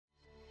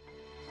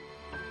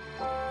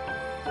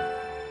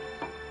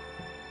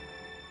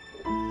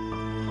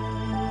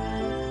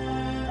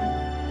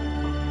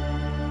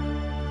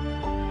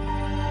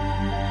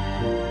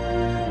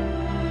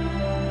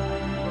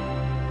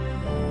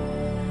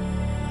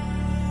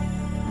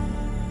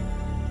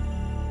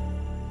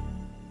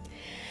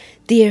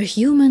Dear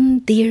human,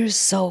 dear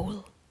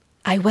soul,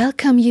 I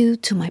welcome you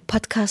to my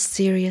podcast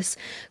series,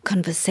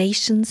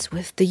 Conversations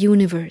with the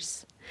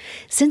Universe.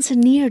 Since a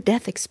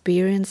near-death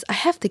experience, I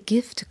have the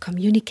gift to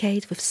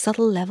communicate with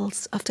subtle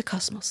levels of the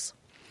cosmos.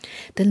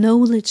 The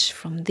knowledge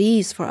from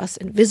these for us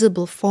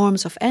invisible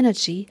forms of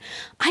energy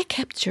I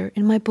capture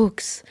in my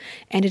books,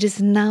 and it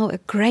is now a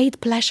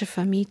great pleasure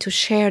for me to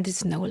share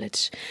this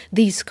knowledge,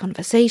 these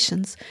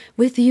conversations,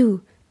 with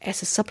you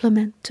as a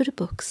supplement to the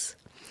books.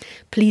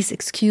 Please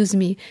excuse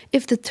me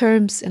if the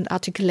terms and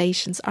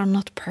articulations are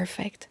not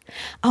perfect.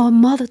 Our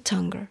mother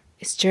tongue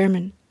is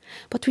German,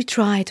 but we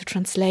try to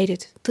translate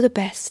it to the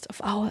best of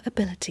our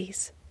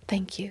abilities.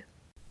 Thank you.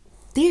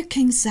 Dear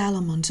King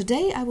Salomon,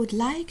 today I would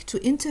like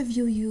to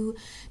interview you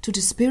to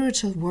the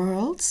spiritual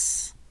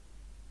worlds,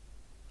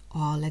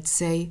 or let's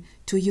say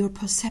to your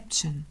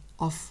perception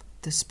of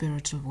the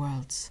spiritual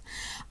worlds.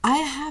 I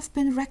have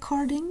been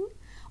recording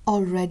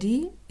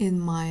already in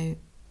my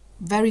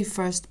very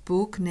first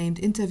book named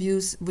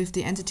Interviews with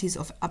the Entities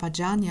of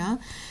Abajania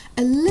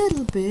a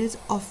little bit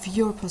of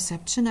your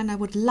perception, and I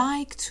would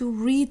like to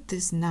read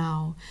this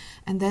now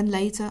and then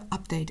later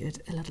update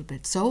it a little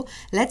bit. So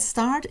let's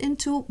start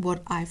into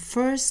what I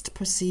first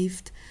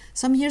perceived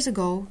some years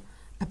ago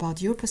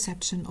about your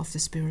perception of the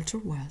spiritual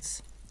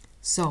worlds.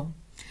 So,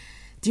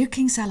 dear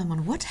King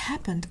Salomon, what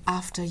happened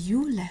after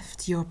you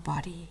left your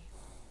body?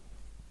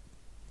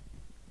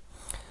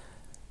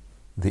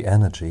 The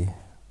energy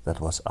that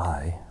was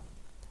I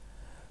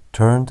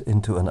turned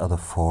into another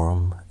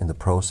form in the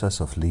process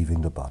of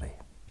leaving the body.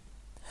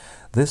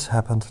 This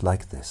happened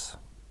like this.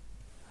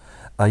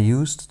 I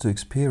used to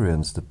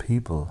experience the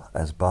people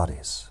as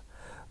bodies,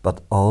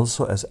 but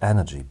also as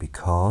energy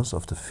because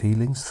of the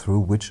feelings through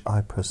which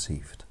I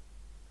perceived.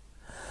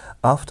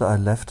 After I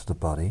left the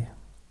body,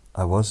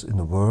 I was in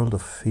a world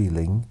of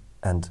feeling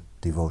and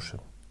devotion.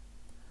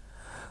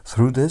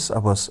 Through this, I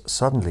was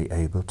suddenly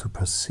able to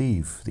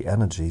perceive the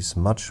energies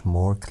much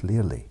more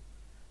clearly.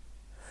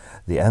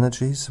 The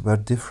energies were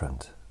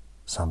different,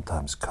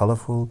 sometimes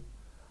colorful,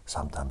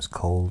 sometimes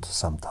cold,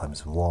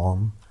 sometimes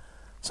warm,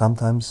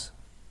 sometimes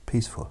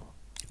peaceful.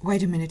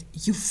 Wait a minute,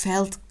 you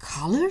felt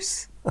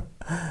colors?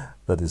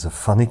 That is a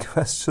funny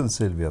question,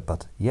 Sylvia,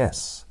 but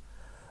yes,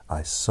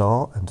 I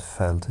saw and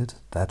felt it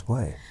that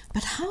way.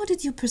 But how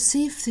did you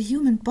perceive the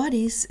human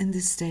bodies in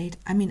this state?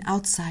 I mean,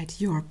 outside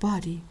your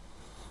body.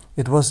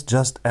 It was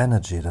just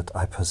energy that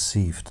I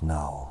perceived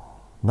now,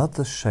 not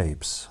the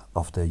shapes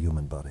of their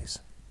human bodies.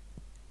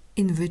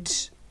 In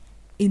which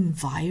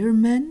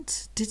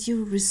environment did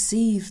you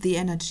receive the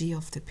energy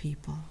of the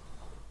people?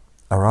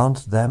 Around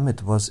them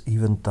it was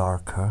even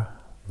darker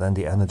than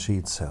the energy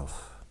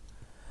itself.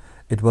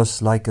 It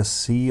was like a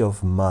sea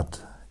of mud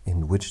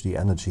in which the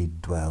energy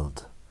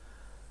dwelled.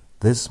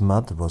 This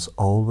mud was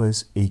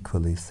always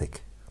equally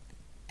thick.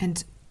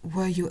 And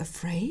were you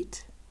afraid?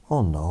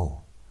 Oh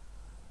no.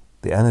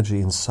 The energy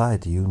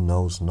inside you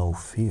knows no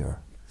fear.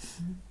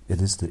 It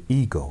is the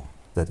ego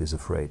that is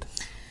afraid.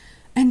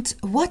 And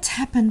what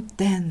happened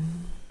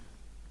then?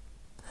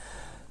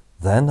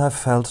 Then I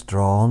felt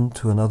drawn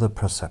to another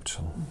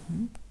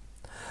perception.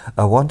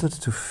 I wanted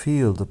to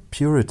feel the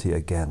purity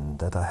again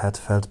that I had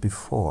felt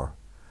before.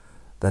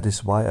 That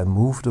is why I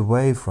moved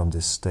away from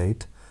this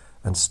state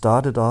and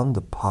started on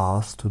the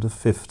path to the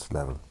 5th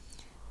level.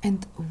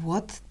 And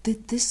what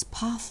did this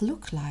path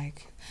look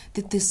like?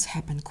 Did this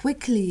happen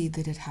quickly?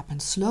 Did it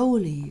happen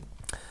slowly?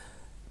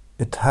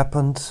 It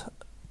happened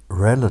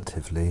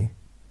relatively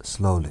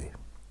slowly.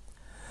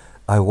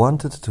 I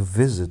wanted to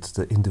visit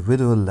the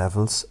individual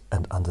levels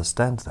and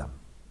understand them.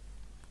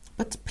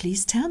 But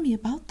please tell me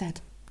about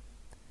that.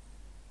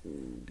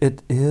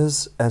 It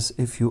is as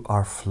if you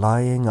are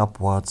flying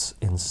upwards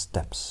in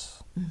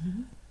steps.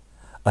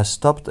 I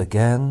stopped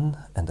again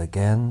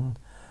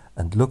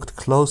and looked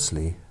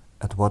closely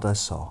at what I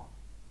saw.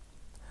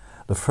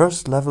 The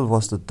first level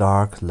was the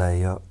dark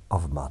layer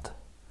of mud.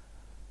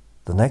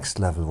 The next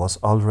level was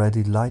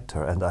already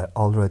lighter and I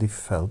already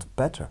felt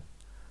better.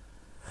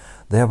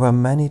 There were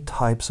many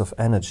types of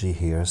energy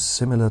here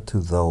similar to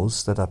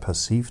those that I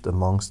perceived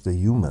amongst the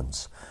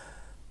humans,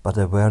 but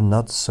they were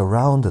not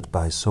surrounded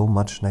by so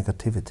much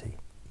negativity.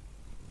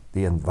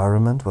 The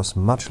environment was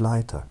much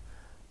lighter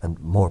and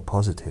more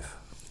positive.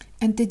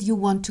 And did you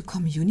want to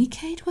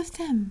communicate with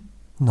them?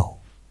 No,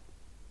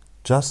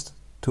 just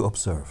to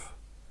observe.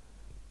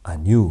 I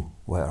knew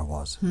where I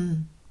was.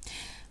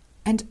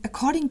 And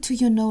according to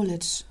your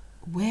knowledge,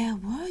 where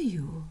were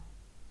you?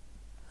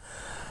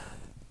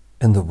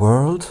 In the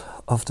world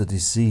of the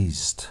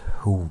deceased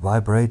who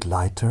vibrate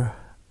lighter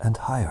and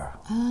higher.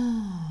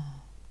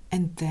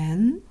 And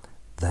then?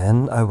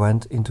 Then I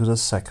went into the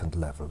 2nd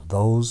level,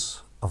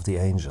 those of the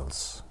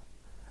angels.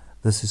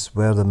 This is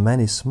where the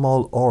many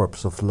small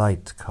orbs of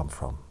light come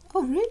from.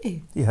 Oh,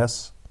 really?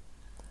 Yes.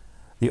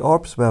 The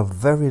orbs were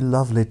very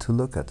lovely to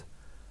look at.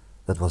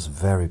 That was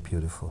very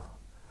beautiful.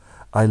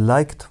 I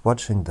liked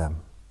watching them.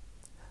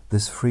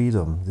 This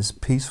freedom, this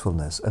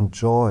peacefulness and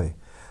joy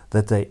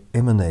that they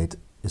emanate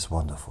is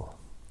wonderful.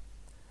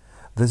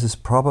 This is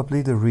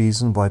probably the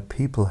reason why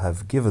people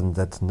have given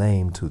that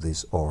name to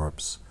these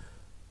orbs,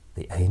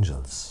 the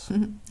angels.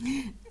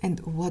 And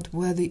what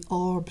were the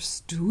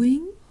orbs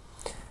doing?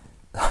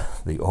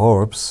 The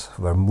orbs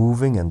were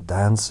moving and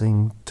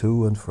dancing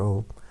to and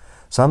fro.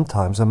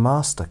 Sometimes a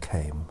master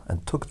came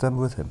and took them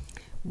with him.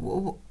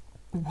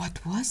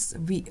 What was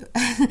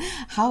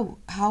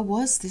how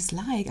was this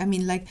like? I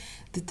mean, like,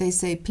 did they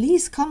say,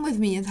 "Please come with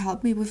me and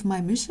help me with my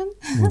mission"?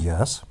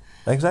 Yes,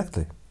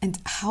 exactly. And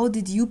how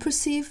did you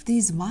perceive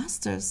these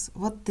masters?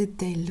 What did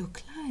they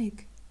look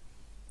like?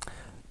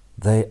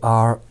 They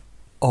are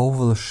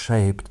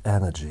oval-shaped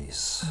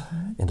energies,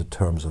 in the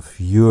terms of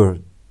your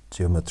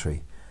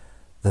geometry,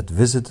 that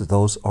visit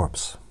those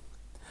orbs.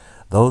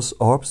 Those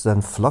orbs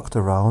then flocked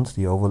around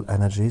the oval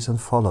energies and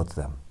followed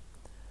them.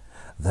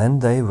 Then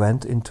they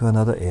went into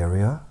another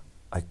area.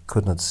 I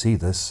could not see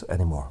this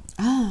anymore.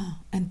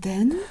 And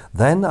then?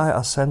 Then I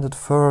ascended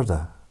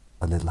further,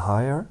 a little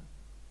higher,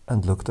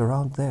 and looked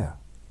around there.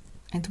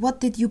 And what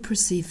did you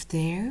perceive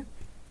there?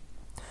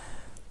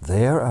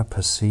 There I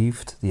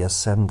perceived the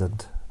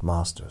ascended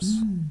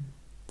masters.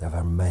 There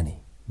were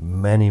many,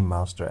 many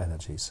master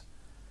energies.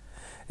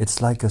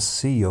 It's like a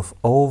sea of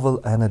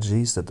oval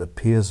energies that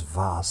appears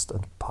vast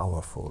and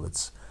powerful.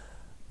 It's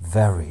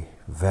very,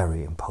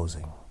 very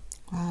imposing.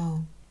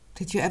 Wow.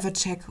 Did you ever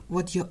check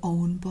what your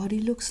own body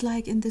looks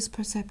like in this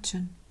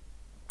perception?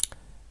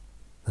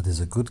 That is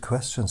a good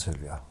question,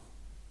 Sylvia.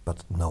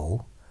 But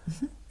no,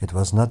 it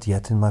was not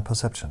yet in my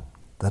perception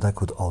that I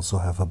could also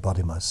have a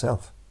body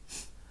myself.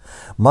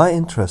 My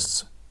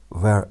interests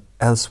were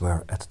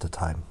elsewhere at the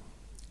time.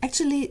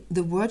 Actually,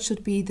 the word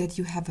should be that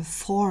you have a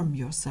form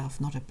yourself,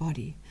 not a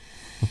body.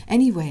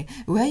 Anyway,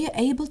 were you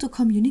able to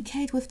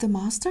communicate with the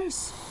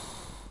masters?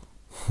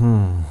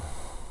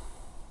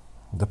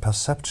 The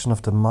perception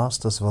of the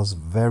masters was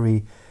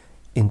very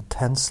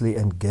intensely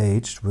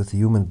engaged with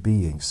human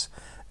beings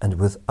and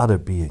with other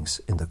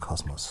beings in the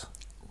cosmos.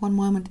 One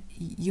moment,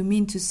 you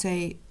mean to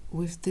say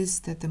with this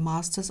that the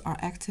masters are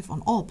active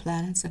on all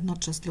planets and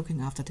not just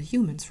looking after the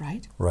humans,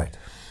 right? Right.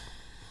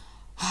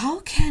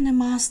 How can a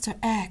master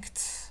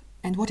act?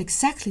 And what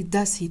exactly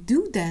does he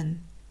do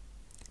then?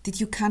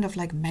 Did you kind of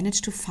like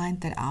manage to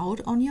find that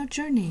out on your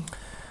journey?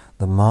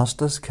 The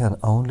masters can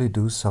only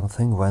do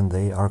something when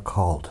they are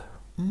called.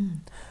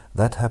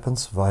 That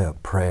happens via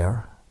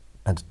prayer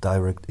and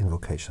direct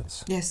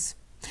invocations. Yes.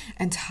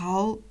 And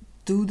how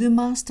do the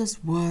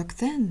masters work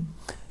then?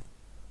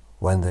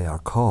 When they are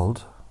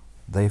called,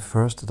 they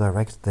first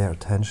direct their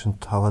attention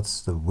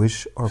towards the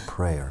wish or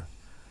prayer.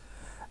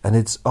 And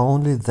it's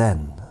only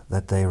then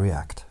that they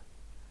react.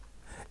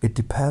 It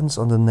depends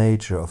on the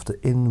nature of the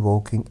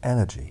invoking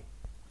energy.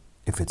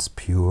 If it's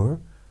pure,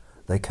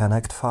 they can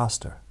act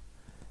faster.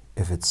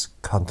 If it's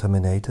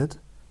contaminated,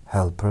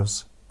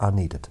 helpers are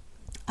needed.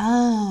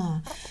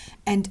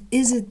 And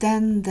is it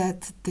then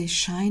that the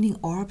shining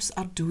orbs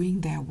are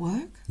doing their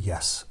work?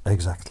 Yes,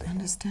 exactly. I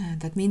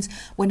understand. That means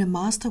when a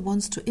master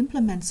wants to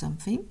implement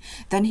something,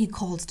 then he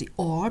calls the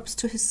orbs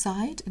to his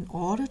side in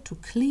order to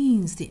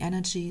cleanse the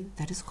energy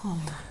that is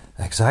calling.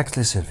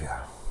 Exactly,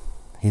 Sylvia.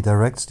 He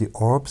directs the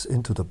orbs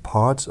into the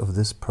parts of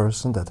this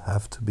person that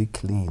have to be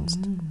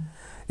cleansed.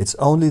 It's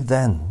only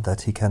then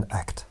that he can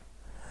act.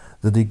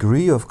 The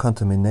degree of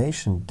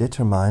contamination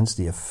determines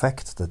the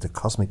effect that the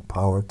cosmic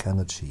power can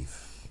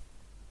achieve.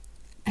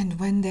 And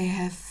when they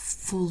have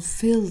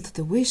fulfilled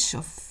the wish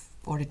of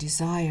or the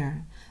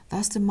desire,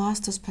 does the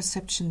master's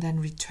perception then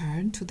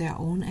return to their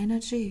own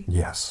energy?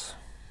 Yes.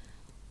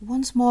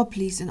 Once more,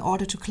 please, in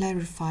order to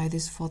clarify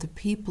this for the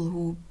people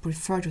who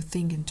prefer to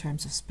think in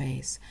terms of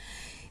space.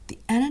 The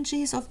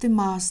energies of the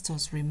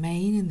masters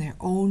remain in their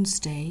own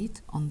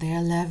state, on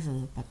their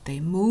level, but they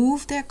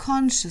move their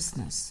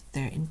consciousness,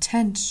 their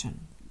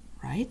intention,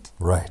 right?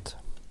 Right.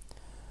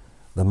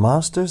 The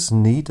masters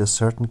need a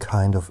certain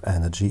kind of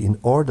energy in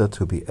order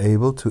to be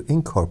able to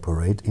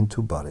incorporate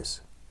into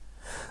bodies.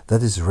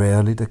 That is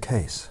rarely the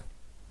case.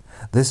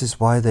 This is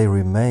why they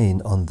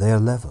remain on their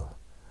level,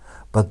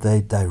 but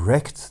they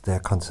direct their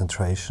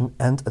concentration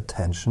and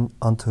attention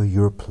onto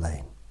your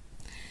plane.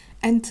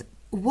 And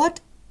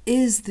what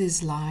is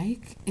this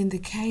like in the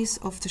case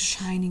of the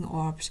shining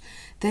orbs?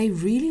 They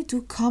really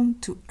do come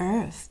to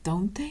Earth,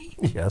 don't they?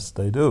 Yes,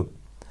 they do.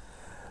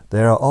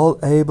 They are all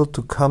able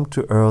to come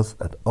to Earth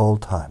at all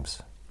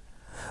times.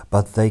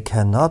 But they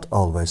cannot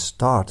always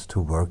start to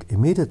work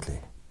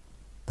immediately.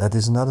 That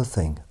is another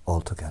thing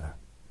altogether.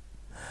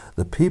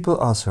 The people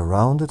are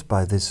surrounded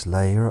by this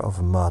layer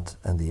of mud,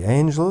 and the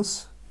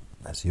angels,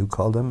 as you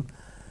call them,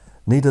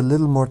 need a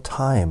little more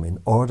time in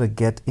order to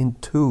get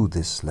into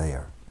this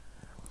layer.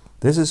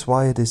 This is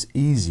why it is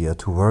easier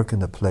to work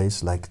in a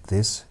place like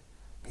this,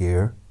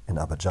 here in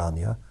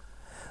Abajania,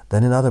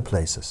 than in other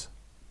places,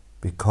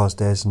 because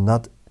there is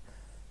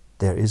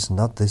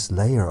not this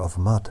layer of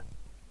mud.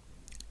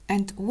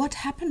 And what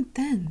happened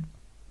then?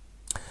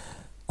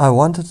 I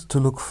wanted to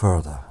look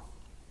further,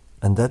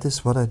 and that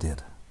is what I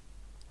did.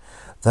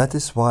 That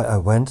is why I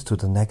went to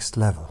the next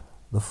level,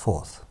 the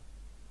fourth.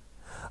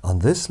 On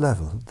this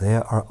level,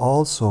 there are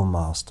also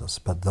masters,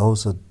 but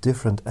those are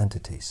different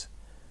entities.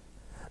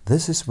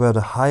 This is where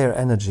the higher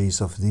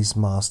energies of these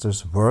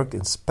masters work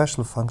in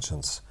special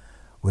functions,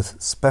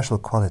 with special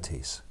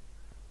qualities.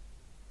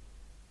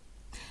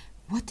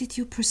 What did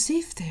you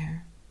perceive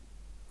there?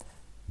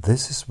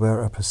 This is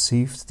where I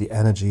perceived the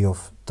energy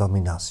of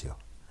Dominatio.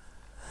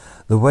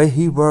 The way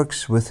he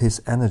works with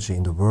his energy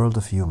in the world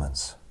of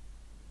humans.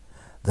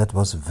 That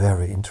was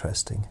very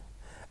interesting,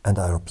 and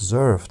I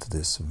observed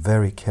this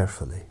very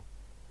carefully.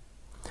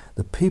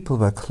 The people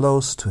were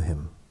close to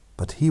him,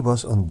 but he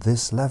was on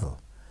this level.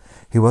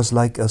 He was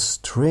like a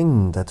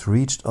string that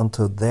reached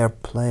onto their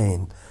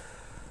plane.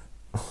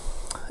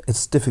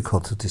 It's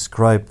difficult to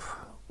describe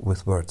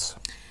with words.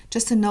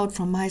 Just a note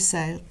from my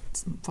side.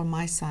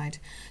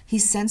 He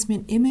sends me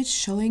an image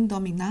showing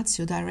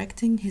Dominatio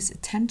directing his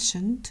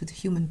attention to the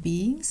human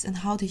beings and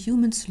how the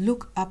humans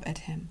look up at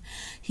him.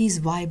 He's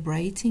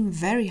vibrating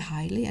very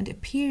highly and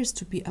appears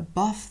to be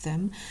above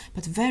them,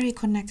 but very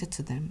connected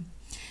to them.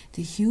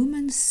 The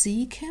humans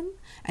seek him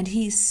and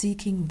he is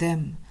seeking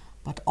them,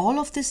 but all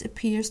of this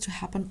appears to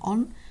happen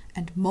on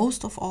and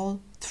most of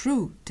all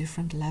through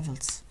different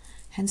levels.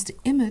 Hence the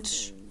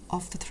image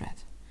of the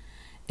thread.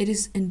 It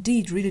is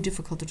indeed really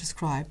difficult to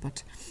describe,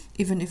 but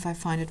even if I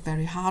find it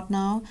very hard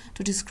now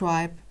to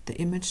describe the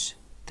image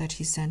that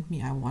he sent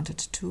me, I wanted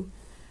to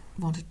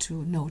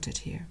note it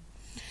here.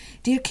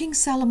 Dear King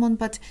Solomon,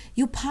 but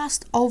you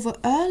passed over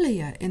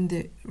earlier in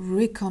the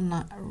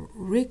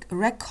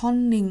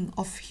reckoning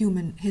of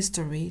human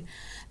history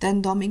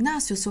than Dom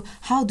Ignacio, so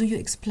how do you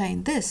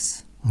explain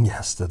this?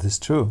 Yes, that is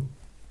true.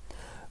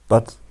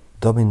 But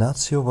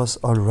Dominatio was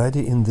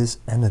already in this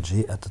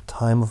energy at the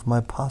time of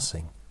my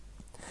passing,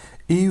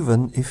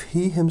 even if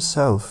he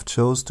himself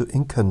chose to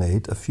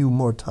incarnate a few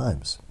more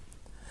times.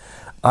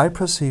 I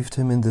perceived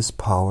him in this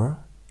power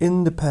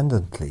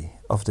independently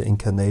of the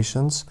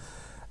incarnations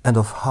and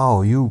of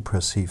how you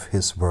perceive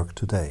his work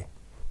today.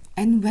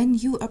 And when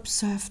you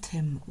observed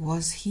him,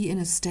 was he in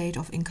a state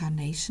of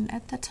incarnation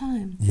at that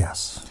time?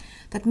 Yes.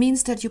 That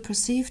means that you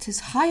perceived his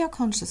higher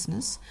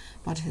consciousness,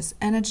 but his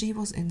energy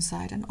was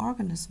inside an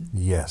organism.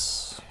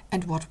 Yes.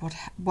 And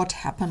what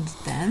happened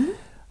then?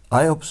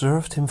 I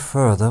observed him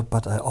further,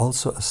 but I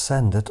also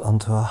ascended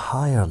onto a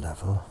higher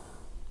level.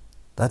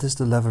 That is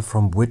the level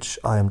from which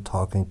I am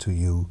talking to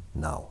you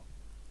now.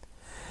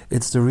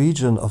 It's the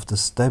region of the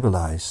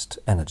stabilized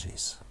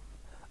energies.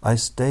 I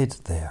stayed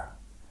there.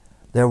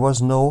 There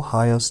was no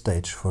higher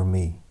stage for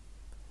me.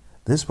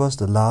 This was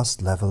the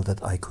last level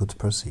that I could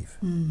perceive.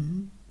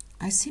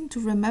 I seem to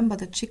remember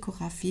that Chico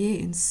Raffier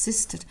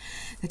insisted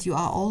that you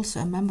are also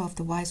a member of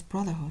the Wise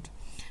Brotherhood.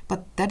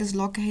 But that is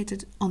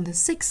located on the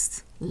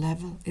 6th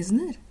level,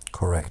 isn't it?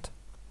 Correct.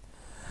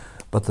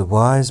 But the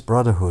Wise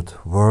Brotherhood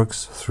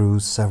works through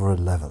several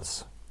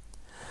levels.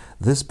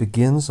 This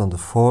begins on the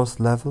 4th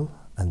level,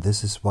 and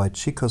this is why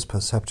Chico's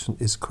perception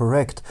is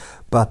correct.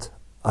 But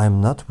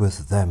I'm not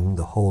with them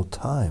the whole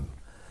time.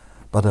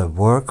 But I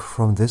work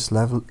from this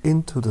level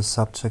into the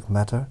subject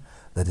matter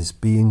that is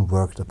being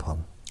worked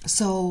upon.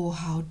 So,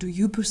 how do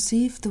you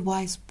perceive the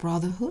Wise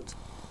Brotherhood?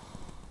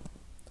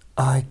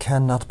 I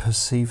cannot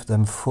perceive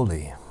them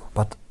fully,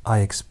 but I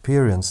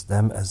experience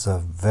them as a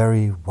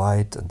very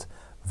white and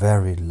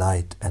very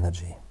light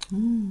energy.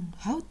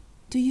 How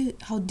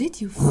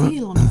did you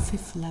feel on the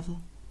 5th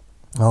level?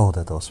 Oh,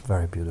 that was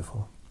very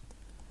beautiful.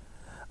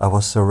 I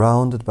was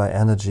surrounded by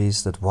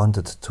energies that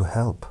wanted to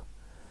help.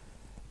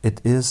 It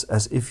is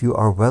as if you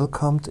are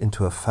welcomed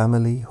into a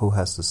family who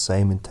has the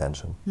same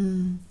intention.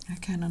 I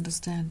can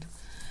understand.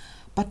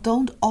 But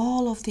don't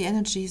all of the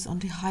energies on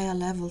the higher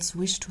levels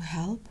wish to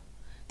help?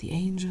 The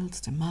angels,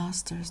 the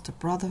masters, the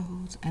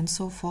brotherhood, and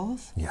so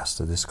forth? Yes,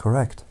 that is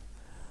correct.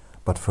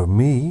 But for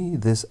me,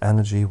 this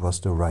energy was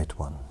the right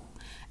one.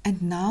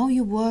 And now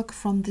you work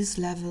from this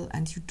level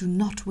and you do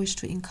not wish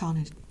to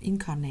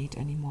incarnate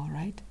anymore,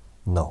 right?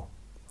 No,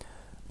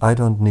 I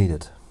don't need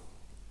it.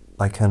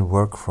 I can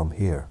work from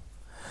here.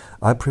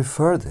 I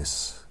prefer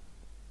this.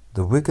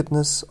 The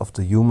wickedness of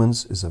the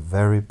humans is a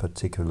very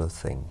particular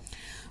thing.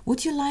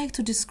 Would you like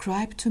to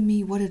describe to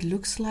me what it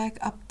looks like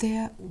up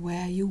there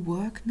where you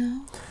work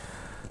now?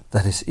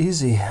 That is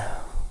easy.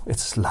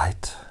 It's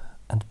light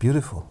and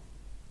beautiful.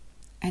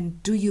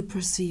 And do you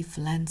perceive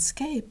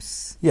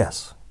landscapes?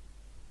 Yes.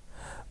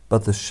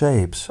 But the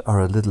shapes are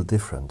a little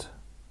different.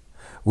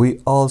 We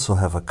also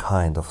have a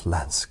kind of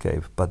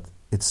landscape, but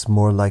it's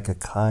more like a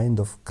kind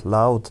of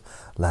cloud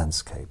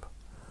landscape.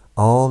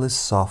 All is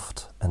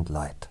soft and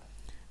light.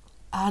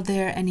 Are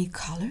there any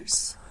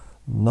colors?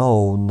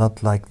 No,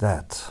 not like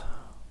that.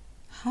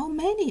 How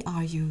many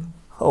are you?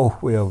 Oh,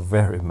 we are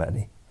very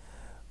many.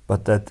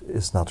 But that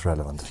is not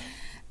relevant.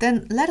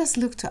 Then let us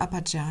look to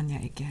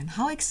Abhajanya again.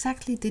 How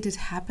exactly did it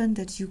happen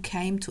that you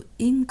came to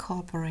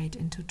incorporate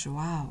into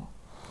Joao?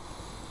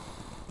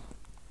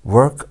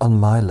 Work on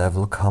my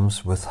level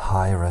comes with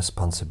high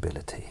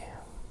responsibility.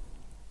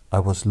 I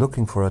was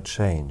looking for a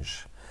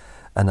change,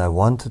 and I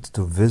wanted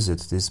to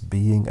visit this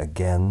being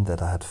again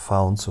that I had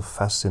found so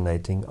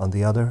fascinating on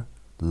the other,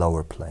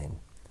 lower plane.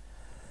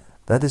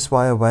 That is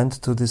why I went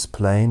to this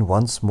plane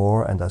once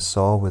more, and I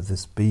saw what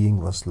this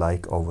being was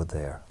like over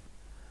there.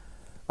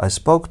 I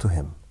spoke to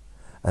him,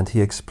 and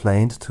he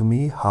explained to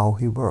me how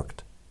he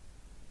worked.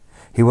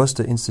 He was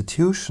the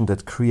institution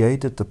that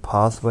created the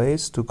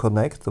pathways to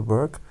connect the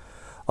work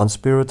on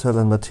spiritual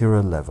and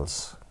material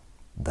levels.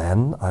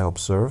 Then I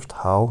observed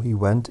how he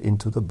went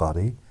into the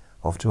body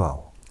of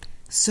Joao.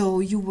 So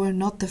you were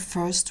not the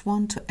first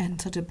one to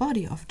enter the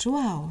body of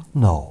Joao?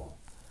 No.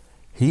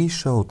 He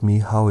showed me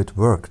how it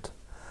worked,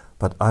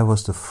 but I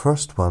was the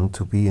first one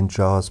to be in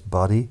Joao's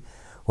body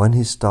when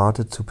he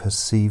started to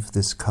perceive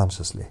this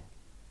consciously.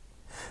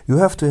 You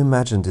have to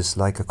imagine this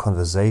like a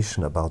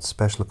conversation about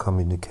special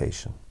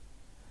communication.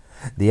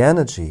 The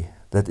energy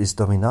that is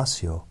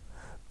dominatio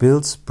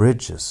builds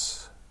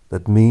bridges.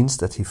 That means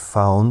that he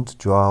found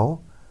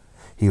Joao,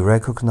 he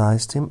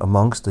recognized him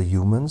amongst the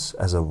humans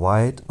as a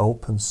wide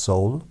open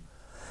soul,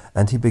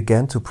 and he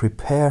began to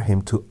prepare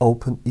him to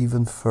open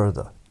even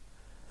further.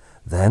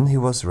 Then he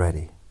was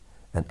ready,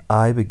 and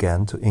I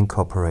began to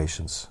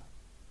incorporations.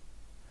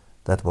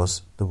 That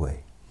was the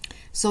way.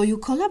 So you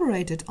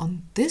collaborated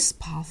on this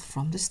path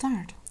from the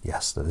start?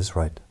 Yes, that is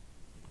right.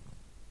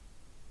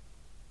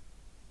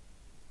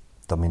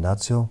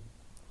 Dominatio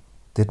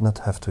did not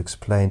have to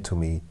explain to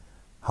me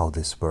how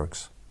this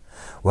works.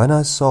 When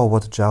I saw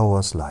what Joao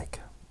was like,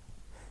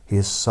 he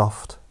is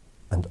soft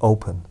and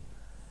open.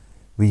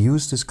 We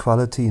use this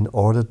quality in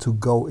order to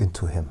go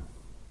into him.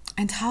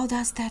 And how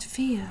does that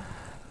feel?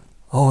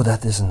 Oh,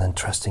 that is an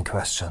interesting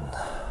question.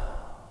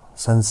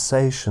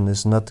 Sensation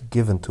is not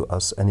given to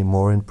us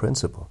anymore in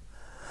principle,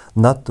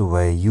 not the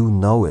way you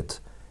know it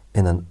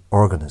in an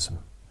organism,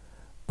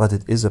 but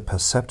it is a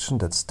perception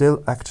that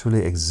still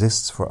actually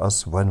exists for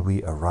us when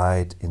we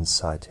arrive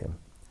inside him.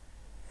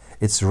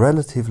 It's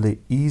relatively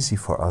easy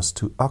for us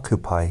to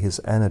occupy his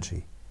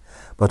energy,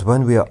 but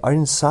when we are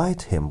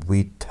inside him,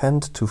 we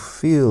tend to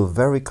feel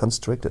very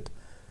constricted.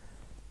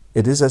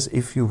 It is as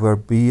if you were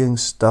being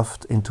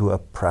stuffed into a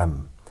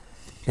pram.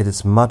 It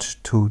is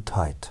much too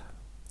tight.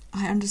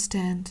 I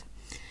understand.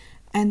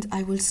 And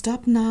I will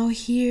stop now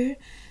here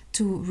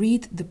to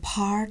read the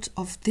part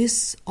of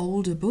this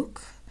older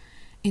book,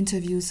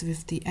 Interviews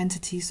with the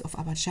Entities of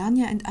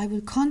Abhajanya, and I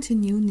will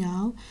continue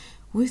now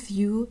with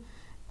you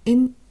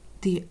in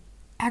the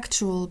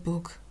actual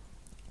book,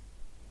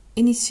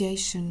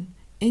 Initiation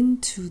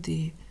into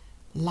the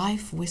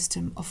Life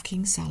Wisdom of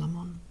King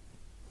Solomon.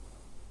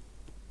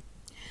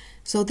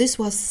 So this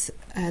was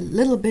a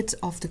little bit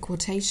of the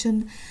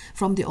quotation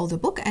from the older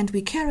book, and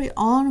we carry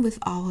on with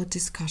our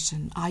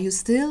discussion. Are you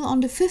still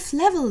on the 5th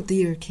level,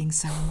 dear King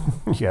Solomon?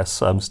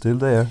 Yes, I'm still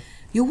there.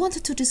 You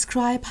wanted to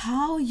describe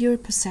how your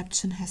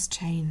perception has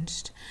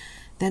changed.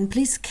 Then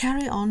please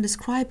carry on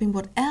describing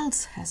what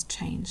else has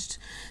changed.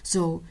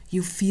 So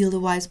you feel the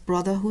wise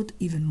brotherhood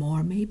even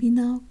more maybe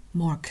now,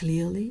 more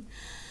clearly.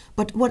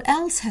 But what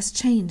else has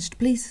changed?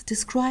 Please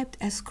describe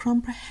as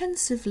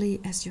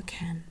comprehensively as you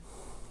can.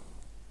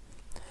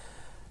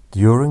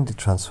 During the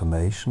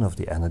transformation of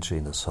the energy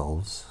in the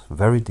souls,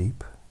 very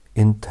deep,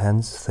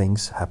 intense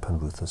things happen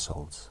with the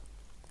souls.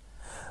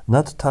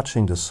 Not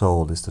touching the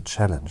soul is the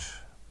challenge,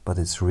 but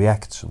its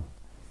reaction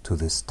to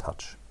this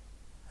touch.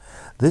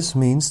 This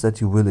means that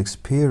you will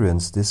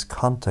experience this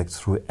contact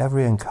through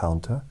every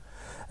encounter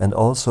and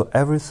also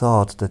every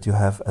thought that you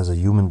have as a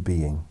human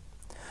being.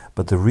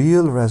 But the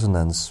real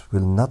resonance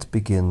will not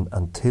begin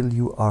until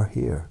you are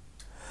here,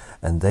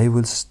 and they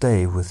will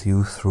stay with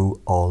you through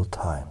all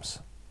times.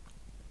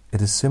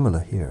 It is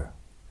similar here.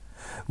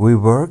 We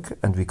work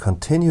and we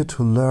continue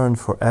to learn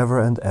forever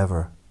and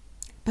ever.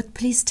 But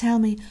please tell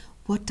me,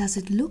 what does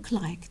it look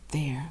like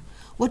there?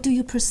 What do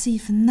you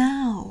perceive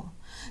now?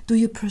 Do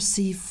you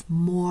perceive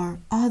more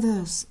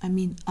others,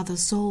 other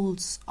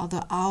souls,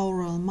 other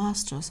aural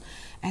masters,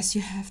 as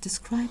you have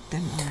described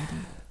them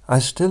already? I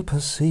still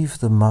perceive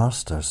the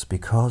masters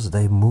because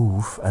they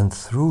move, and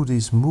through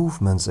these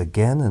movements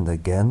again and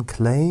again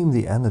claim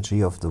the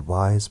energy of the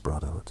wise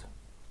brotherhood.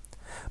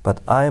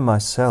 But I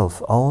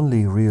myself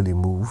only really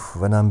move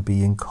when I'm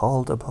being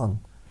called upon.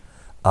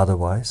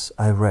 Otherwise,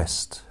 I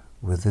rest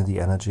within the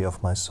energy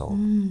of my soul.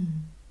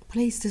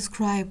 Please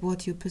describe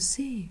what you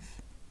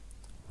perceive.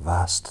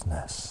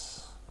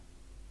 Vastness.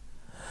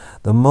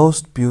 The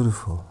most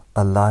beautiful,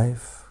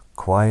 alive,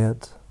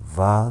 quiet,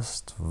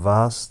 vastness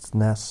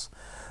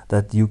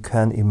that you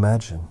can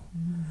imagine.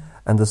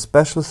 And the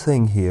special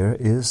thing here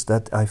is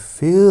that I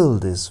feel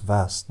this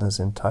vastness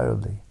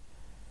entirely.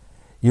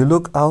 You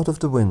look out of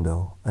the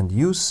window and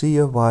you see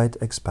a wide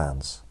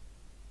expanse.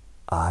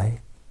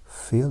 I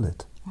feel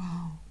it.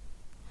 Wow,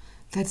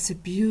 that's a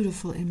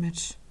beautiful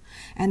image.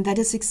 And that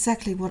is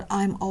exactly what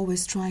I'm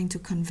always trying to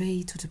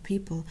convey to the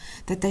people,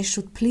 that they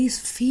should please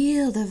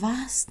feel the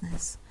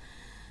vastness.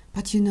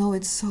 But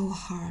it's so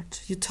hard.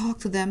 You talk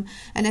to them,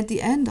 and at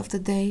the end of the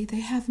day, they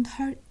haven't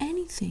heard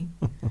anything.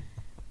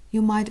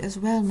 You might as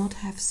well not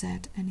have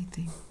said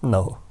anything.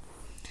 No.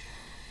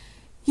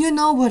 You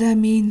know what I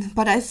mean,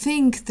 but I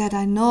think that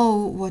I know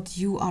what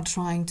you are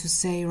trying to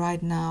say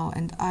right now,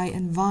 and I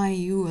envy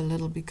you a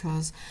little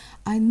because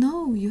I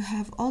know you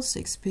have also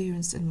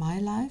experienced in my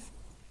life,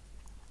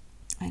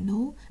 I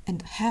know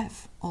and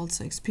have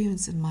also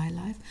experienced in my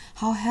life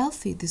how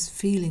healthy this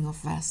feeling of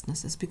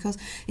vastness is, because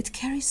it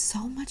carries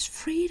so much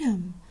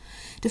freedom.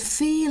 The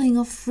feeling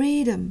of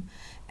freedom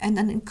and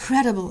an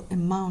incredible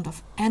amount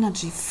of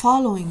energy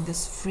following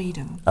this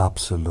freedom.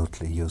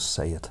 Absolutely, you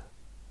say it.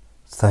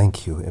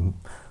 Thank you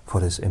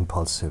for this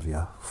impulse,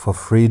 Sylvia. For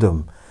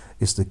freedom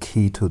is the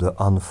key to the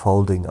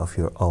unfolding of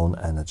your own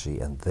energy.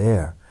 And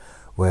there,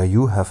 where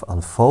you have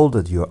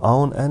unfolded your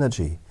own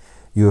energy,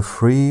 your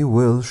free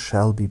will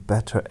shall be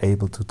better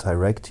able to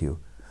direct you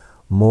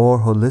more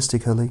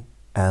holistically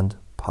and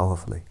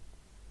powerfully.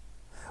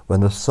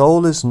 When the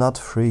soul is not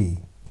free,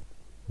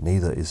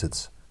 neither is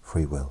its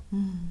free will.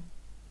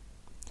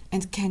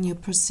 And can you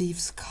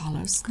perceive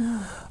colors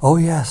now? Oh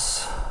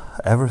yes,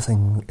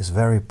 everything is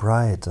very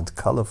bright and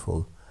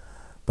colorful,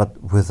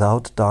 but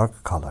without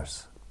dark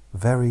colors.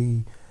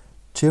 Very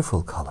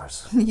cheerful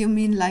colors. You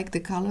mean like the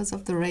colors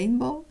of the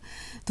rainbow?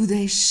 Do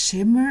they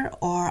shimmer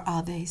or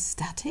are they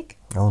static?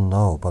 Oh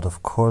no, but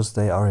of course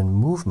they are in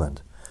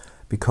movement,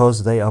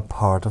 because they are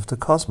part of the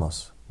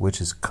cosmos,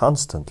 which is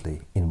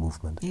constantly in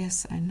movement.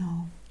 Yes, I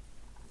know.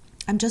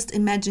 I'm just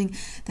imagining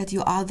that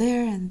you are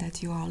there and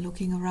that you are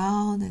looking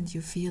around and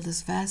you feel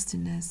this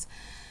vastness.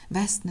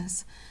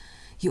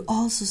 You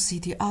also see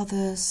the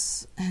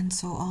others and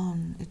so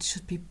on. It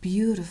should be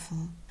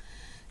beautiful.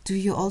 Do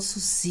you also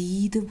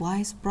see the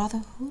wise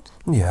brotherhood?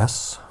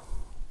 Yes.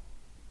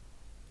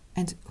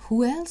 And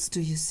who else do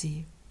you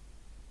see?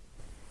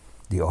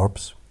 The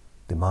orbs,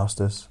 the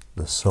masters,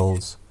 the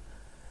souls,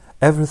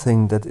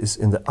 everything that is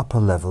in the upper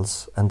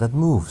levels and that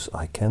moves,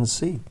 I can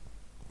see.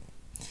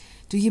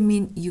 Do you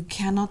mean you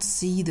cannot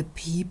see the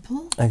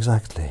people?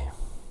 Exactly.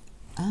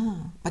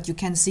 But you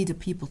can see the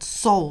people's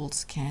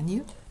souls, can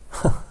you?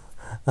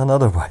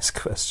 Another wise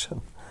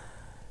question.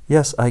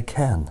 Yes, I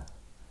can,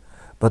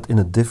 but in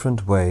a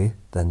different way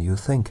than you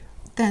think.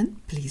 Then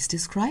please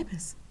describe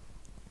us.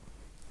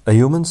 A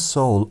human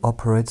soul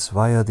operates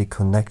via the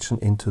connection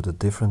into the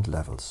different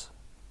levels.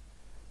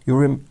 You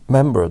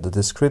remember the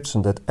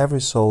description that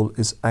every soul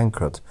is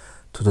anchored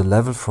to the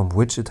level from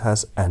which it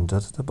has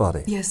entered the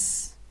body.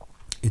 Yes.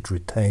 It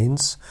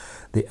retains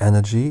the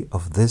energy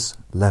of this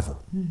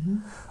level.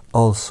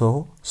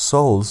 Also,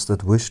 souls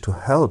that wish to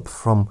help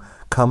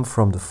come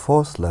from the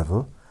fourth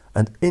level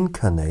and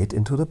incarnate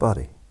into the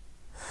body.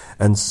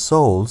 And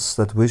souls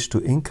that wish to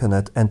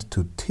incarnate and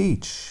to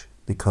teach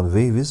the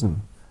convey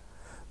wisdom,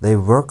 they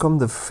work on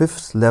the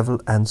fifth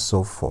level and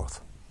so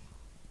forth.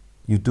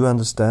 You do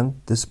understand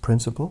this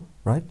principle,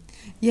 right?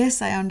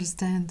 Yes, I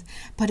understand.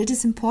 But it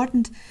is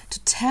important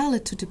to tell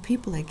it to the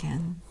people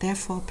again.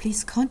 Therefore,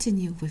 please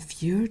continue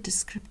with your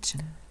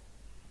description.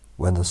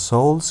 When the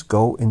souls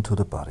go into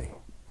the body,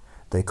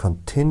 they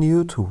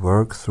continue to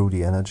work through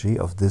the energy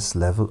of this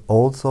level,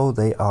 although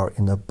they are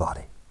in a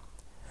body.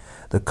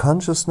 The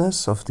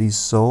consciousness of these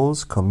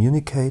souls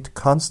communicate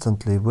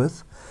constantly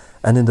with,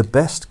 and in the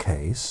best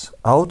case,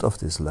 out of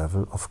this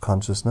level of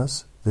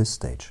consciousness, this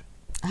stage.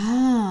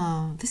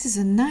 This is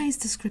a nice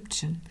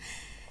description.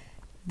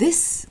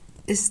 This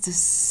is the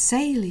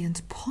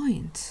salient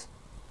point,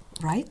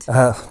 right?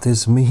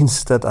 This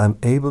means that I'm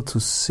able to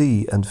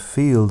see and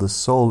feel the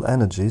soul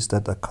energies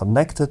that are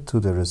connected to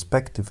the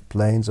respective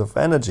planes of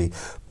energy.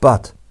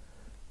 But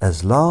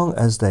as long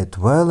as they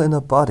dwell in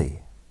a body,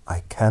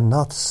 I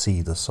cannot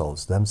see the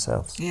souls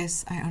themselves.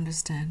 Yes, I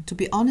understand. To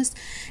be honest,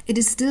 it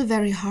is still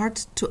very hard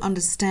to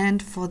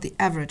understand for the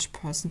average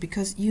person,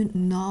 because you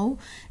now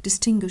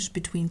distinguish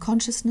between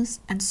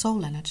consciousness and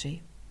soul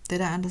energy.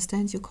 Did I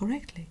understand you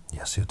correctly?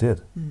 Yes, you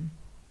did.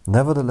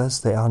 Nevertheless,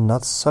 they are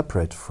not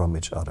separate from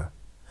each other.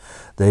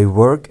 They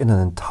work in an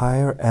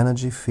entire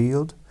energy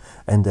field,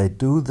 and they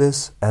do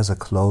this as a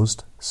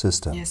closed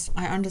system. Yes,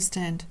 I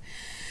understand.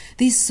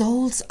 These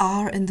souls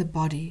are in the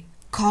body.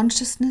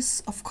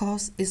 Consciousness, of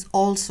course, is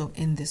also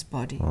in this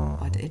body,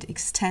 but it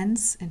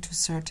extends into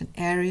certain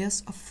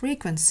areas of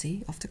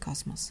frequency of the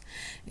cosmos,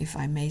 if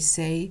I may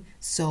say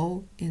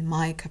so in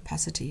my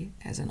capacity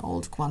as an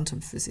old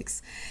quantum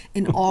physics,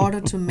 in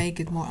order to make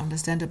it more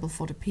understandable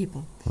for the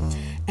people.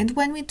 And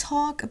when we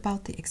talk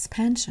about the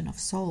expansion of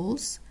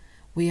souls,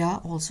 we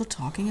are also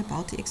talking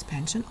about the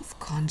expansion of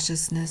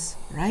consciousness,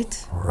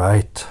 right?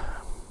 Right.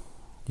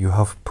 You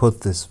have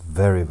put this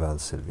very well,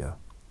 Sylvia.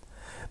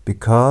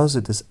 Because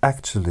it is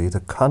actually the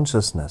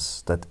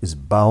consciousness that is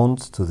bound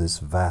to this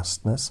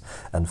vastness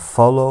and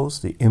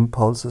follows the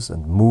impulses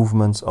and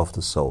movements of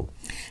the soul.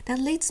 That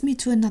leads me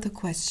to another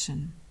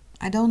question.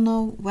 I don't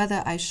know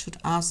whether I should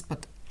ask,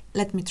 but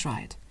let me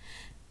try it.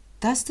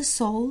 Does the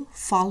soul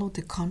follow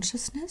the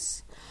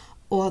consciousness,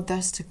 or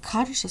does the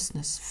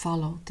consciousness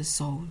follow the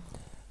soul?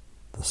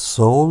 The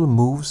soul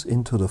moves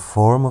into the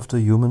form of the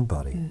human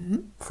body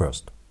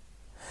first.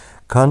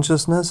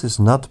 Consciousness is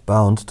not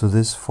bound to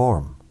this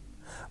form.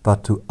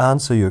 But to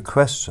answer your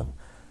question,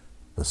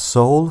 the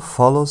soul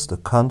follows the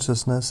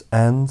consciousness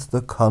and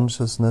the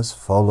consciousness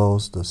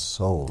follows the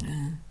soul.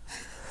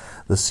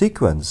 The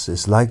sequence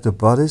is like the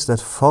bodies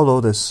that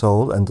follow the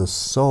soul and the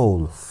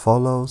soul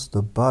follows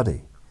the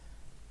body.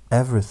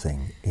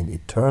 everything in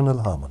eternal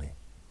harmony.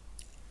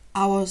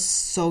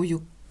 So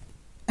you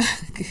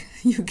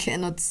you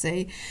cannot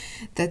say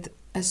that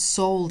a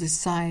soul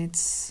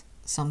decides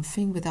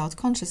something without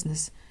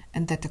consciousness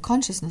and that the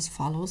consciousness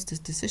follows this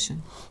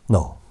decision.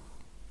 No.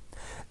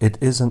 It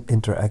is an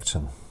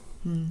interaction.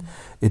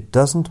 It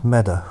doesn't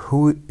matter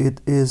who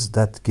it is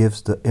that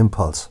gives the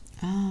impulse.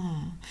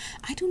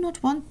 I do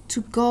not want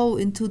to go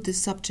into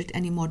this subject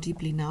any more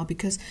deeply now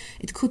because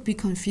it could be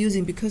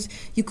confusing, because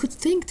you could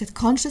think that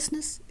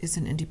consciousness is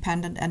an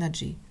independent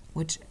energy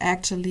which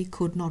actually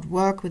could not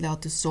work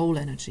without the soul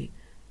energy.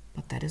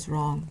 But that is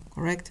wrong,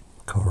 correct?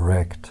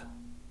 Correct.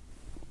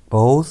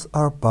 Both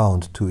are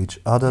bound to each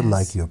other, Yes.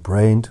 like your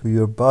brain to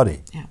your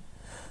body. Yeah.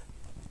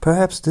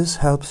 Perhaps this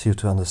helps you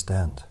to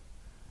understand.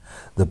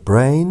 The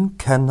brain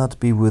cannot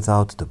be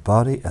without the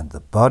body, and the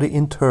body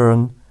in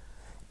turn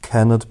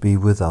cannot be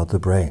without the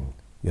brain.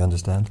 You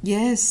understand?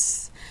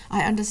 Yes,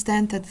 I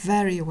understand that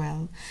very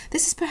well.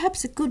 This is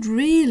perhaps a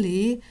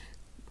really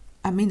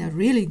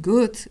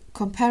good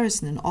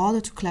comparison in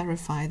order to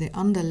clarify the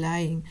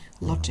underlying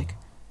logic.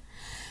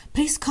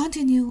 Please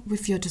continue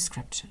with your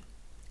description.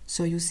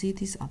 So you see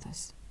these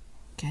others.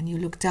 Can you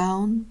look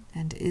down?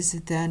 And is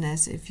it then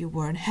as if you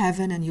were in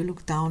heaven and you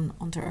look down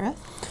onto earth?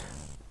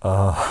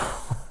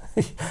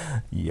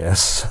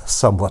 Yes,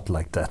 somewhat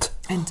like that.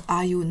 And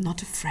are you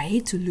not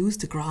afraid to lose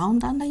the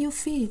ground under your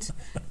feet?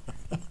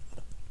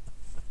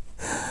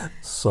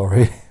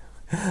 Sorry.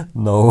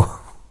 No,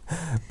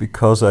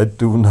 because I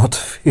do not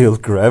feel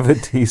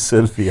gravity,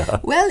 Sylvia.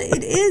 Well,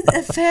 it is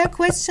a fair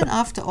question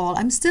after all.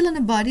 I'm still in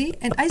a body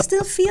and I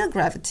still feel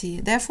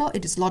gravity. Therefore,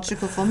 it is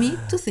logical for me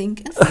to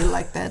think and feel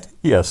like that.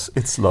 Yes,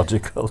 it's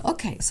logical.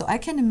 Okay, so I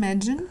can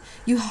imagine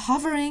you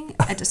hovering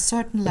at a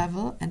certain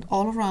level and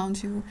all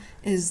around you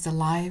is the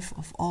life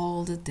of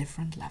all the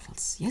different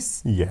levels,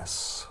 yes?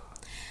 Yes.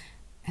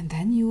 And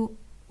then you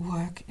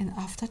work in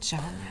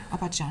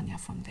Abhajanya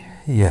from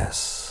there.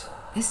 Yes.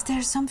 Is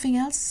there something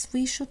else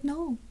we should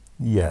know?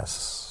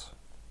 Yes.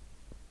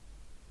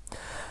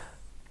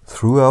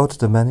 Throughout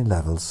the many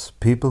levels,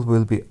 people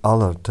will be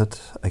alerted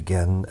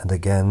again and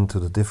again to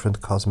the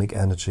different cosmic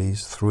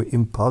energies through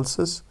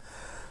impulses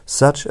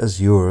such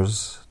as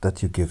yours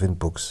that you give in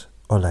books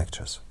or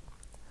lectures.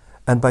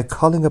 And by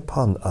calling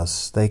upon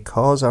us, they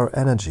cause our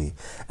energy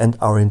and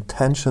our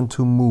intention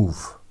to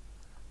move.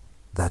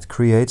 That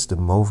creates the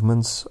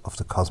movements of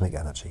the cosmic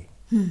energy.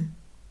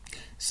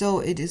 So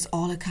it is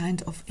all a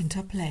kind of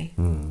interplay.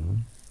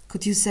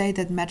 Could you say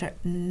that matter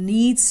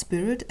needs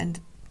spirit and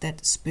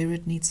that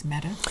spirit needs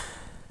matter?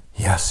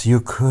 Yes, you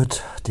could,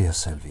 dear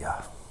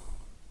Sylvia.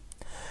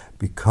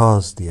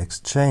 Because the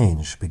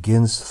exchange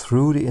begins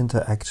through the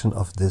interaction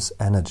of this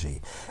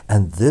energy.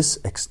 And this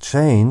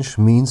exchange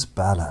means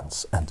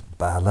balance. And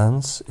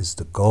balance is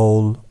the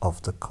goal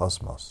of the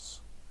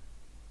cosmos.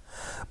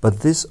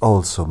 But this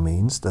also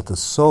means that the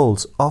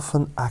souls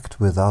often act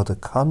without a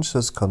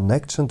conscious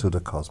connection to the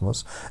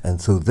cosmos, and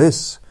through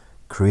this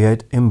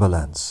create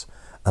imbalance,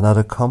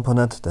 another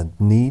component that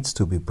needs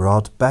to be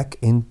brought back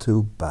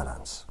into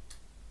balance.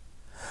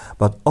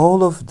 But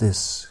all of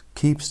this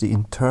keeps the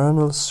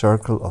internal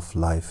circle of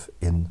life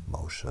in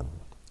motion.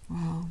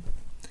 Wow.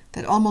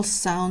 That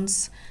almost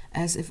sounds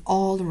as if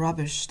all the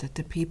rubbish that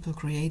the people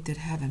created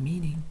have a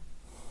meaning.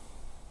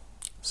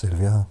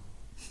 Sylvia,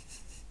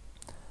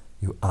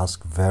 you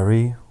ask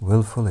very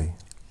willfully,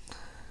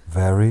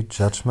 very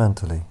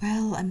judgmentally.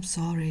 Well, I'm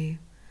sorry.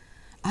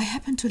 I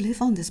happen to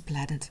live on this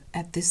planet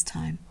at this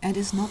time, and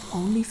it's not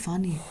only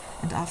funny,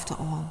 and after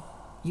all,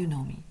 you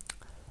know me.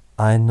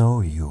 I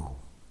know you.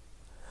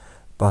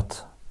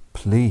 But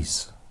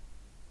please,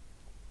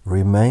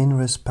 remain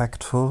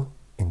respectful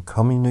in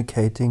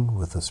communicating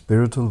with the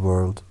spiritual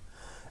world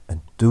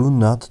and do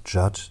not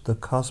judge the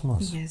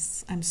cosmos.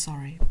 Yes, I'm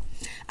sorry.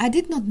 I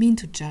did not mean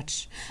to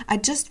judge. I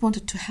just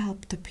wanted to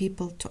help the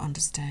people to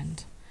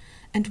understand.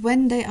 And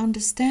when they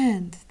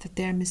understand that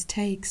their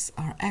mistakes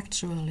are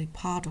actually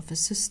part of a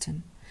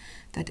system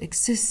that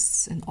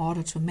exists in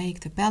order to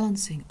make the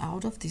balancing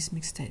out of these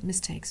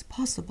mistakes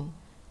possible,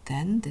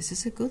 then this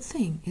is a good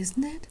thing,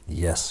 isn't it?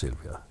 Yes,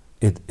 Sylvia,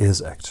 it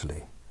is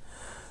actually.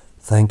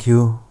 Thank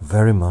you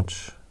very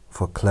much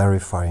for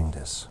clarifying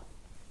this.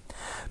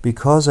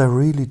 Because I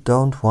really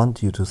don't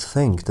want you to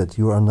think that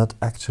you are not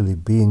actually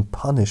being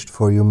punished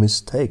for your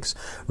mistakes,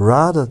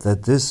 rather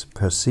that this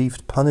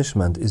perceived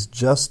punishment is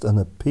just an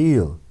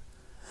appeal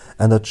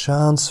and a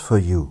chance for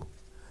you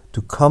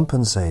to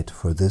compensate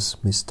for these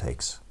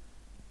mistakes.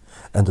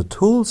 And the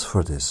tools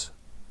for this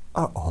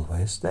are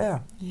always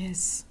there.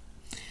 Yes.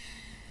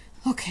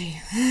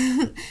 Okay,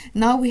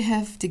 now we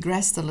have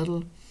digressed a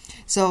little.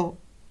 So,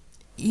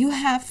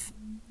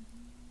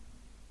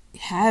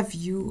 have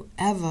you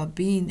ever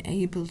been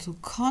able to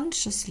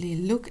consciously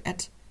look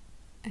at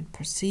and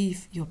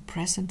perceive your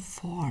present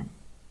form,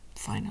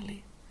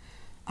 finally?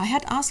 I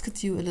had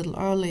asked you a little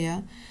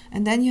earlier,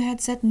 and then you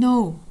had said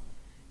no,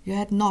 you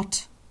had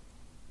not.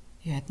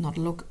 You had not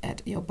looked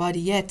at your body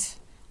yet.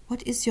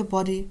 What is your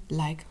body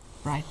like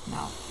right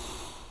now?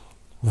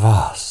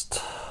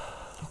 Vast,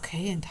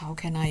 Okay, and how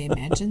can I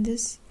imagine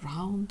this?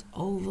 Round,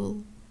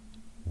 oval?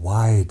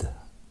 Wide.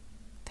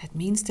 That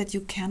means that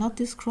you cannot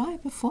describe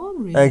a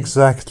form, really.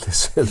 Exactly,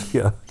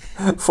 Sylvia.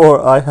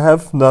 For I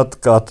have not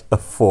got a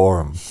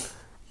form.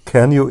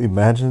 Can you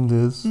imagine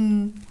this?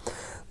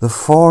 The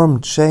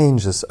form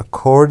changes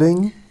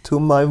according to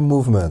my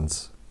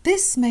movements.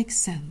 This makes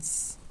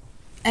sense.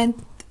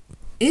 And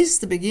is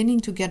the beginning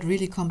to get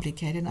really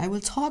complicated. I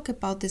will talk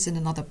about this in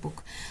another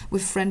book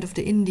with Friend of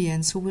the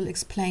Indians, who will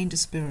explain the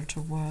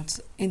spiritual worlds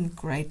in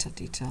greater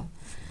detail.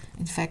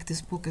 In fact,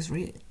 this book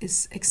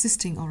is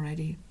existing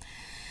already.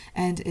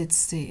 And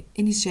it's the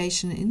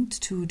initiation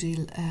into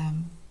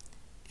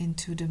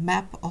the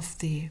map of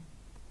the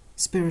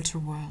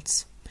spiritual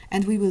worlds.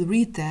 And we will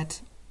read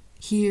that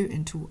here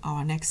into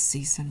our next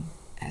season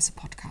as a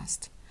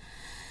podcast.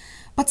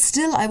 But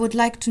still, I would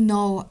like to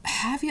know,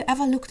 have you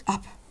ever looked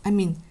up? I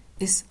mean,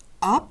 is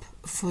up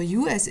for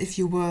you as if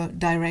you were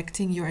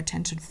directing your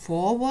attention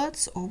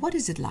forwards, or what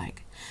is it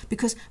like?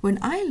 Because when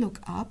I look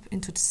up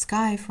into the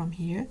sky from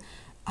here,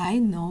 I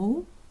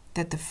know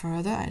that the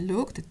further I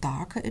look, the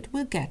darker it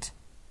will get.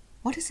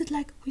 What is it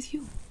like with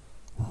you?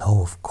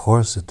 No, of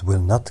course it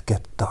will not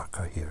get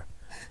darker here.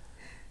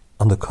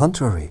 On the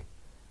contrary,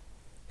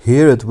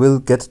 here it will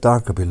get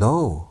darker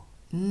below,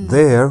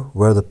 there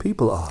where the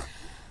people are.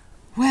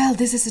 Well,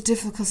 this is a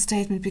difficult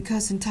statement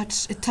because it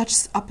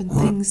touches upon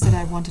things that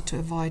I wanted to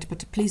avoid.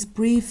 But please,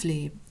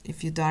 briefly,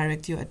 if you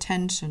direct your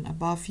attention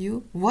above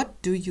you,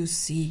 what do you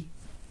see?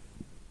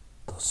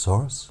 The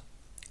source?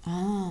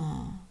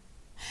 Ah.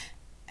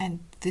 And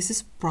this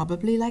is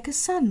probably like a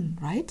sun,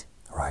 right?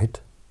 Right.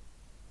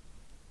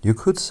 You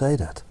could say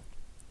that.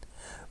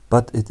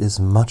 But it is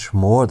much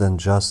more than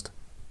just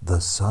the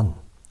sun.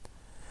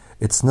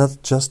 It's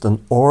not just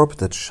an orb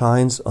that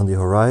shines on the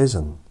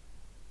horizon.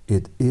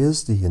 It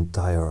is the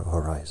entire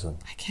horizon.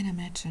 I can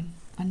imagine.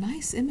 A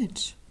nice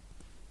image.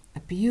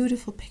 A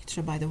beautiful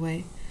picture, by the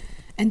way.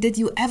 And did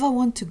you ever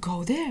want to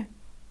go there?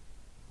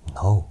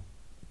 No.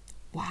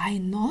 Why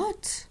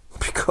not?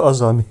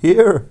 Because I'm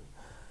here.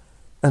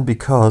 And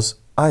because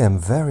I am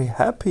very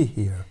happy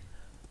here.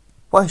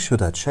 Why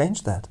should I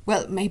change that?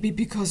 Well, maybe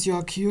because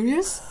you're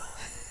curious?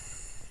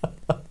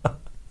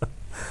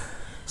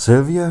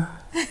 Sylvia,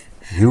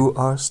 you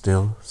are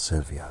still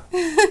Sylvia.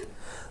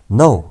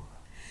 No,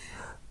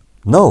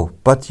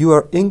 but you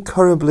are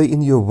incurably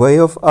in your way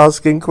of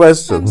asking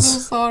questions. I'm so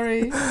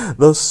sorry.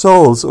 The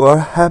souls who are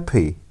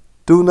happy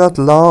do not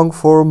long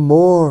for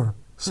more,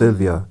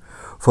 Sylvia,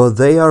 for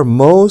they are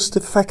most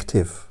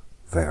effective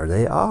where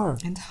they are.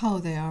 And how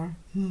they are.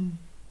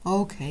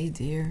 Okay,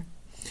 dear.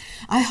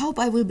 I hope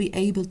I will be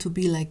able to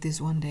be like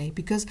this one day,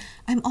 because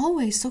I'm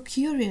always so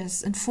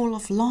curious and full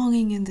of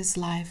longing in this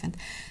life, and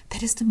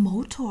that is the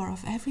motor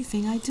of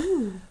everything I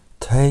do.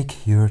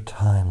 Take your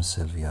time,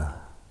 Sylvia,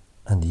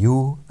 and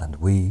you and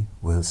we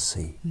will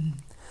see.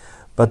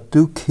 But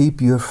do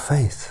keep your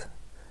faith,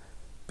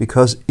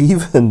 because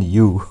even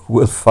you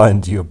will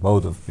find your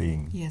mode of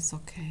being. Yes,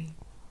 okay.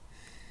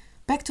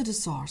 Back to the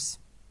source.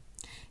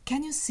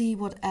 Can you see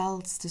what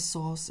else the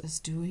source is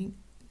doing?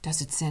 Does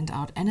it send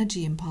out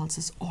energy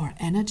impulses or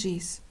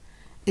energies?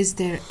 Is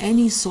there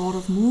any sort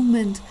of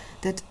movement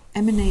that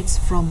emanates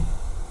from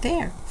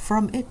there,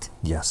 from it?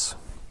 Yes.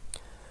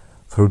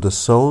 Through the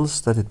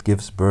souls that it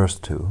gives birth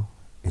to,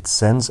 it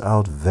sends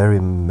out very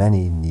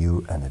many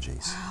new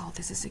energies. Wow,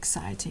 this is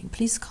exciting.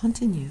 Please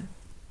continue.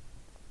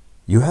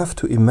 You have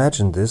to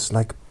imagine this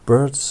like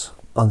birds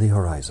on the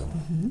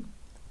horizon.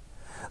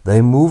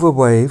 They move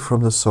away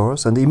from the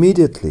source and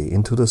immediately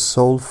into the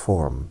soul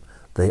form.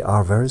 They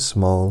are very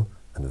small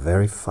and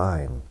very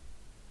fine.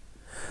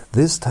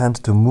 This tends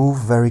to move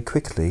very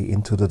quickly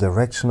into the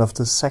direction of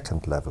the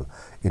second level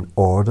in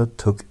order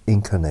to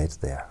incarnate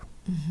there.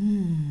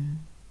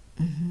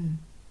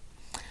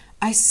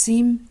 I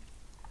seem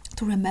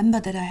to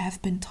remember that I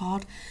have been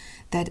taught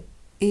that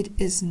it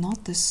is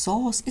not the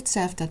source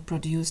itself that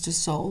produces the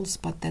souls,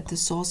 but that the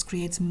source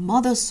creates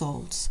mother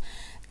souls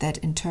that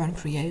in turn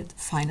create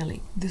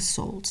finally the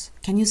souls.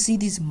 Can you see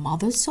these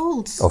mother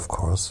souls? Of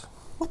course.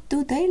 What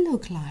do they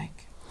look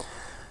like?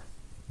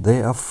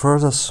 They are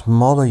further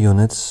smaller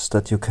units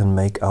that you can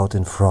make out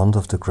in front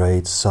of the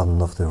great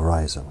sun of the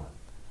horizon.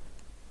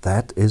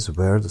 That is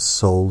where the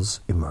souls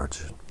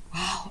emerge.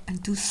 Wow,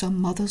 and do some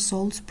mother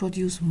souls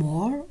produce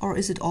more, or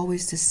is it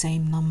always the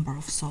same number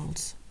of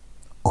souls?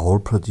 All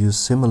produce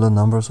similar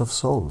numbers of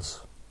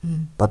souls.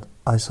 But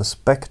I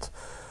suspect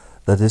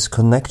that this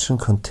connection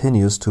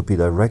continues to be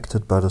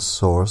directed by the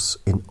source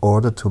in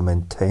order to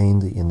maintain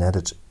the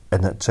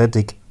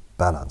energetic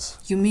balance.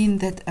 You mean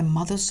that a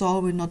mother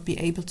soul will not be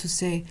able to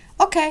say,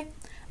 okay,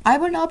 I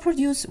will now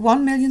produce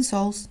 1 million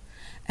souls,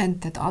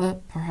 and that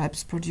other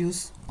perhaps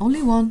produce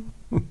only one?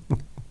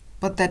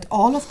 But that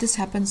all of this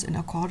happens in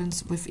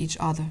accordance with each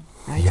other,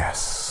 right?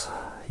 Yes,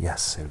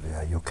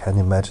 Sylvia, you can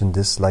imagine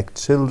this like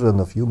children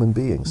of human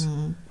beings.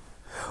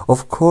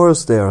 Of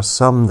course, there are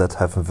some that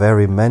have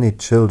very many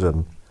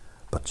children,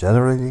 but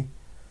generally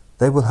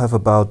they will have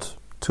about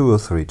 2 or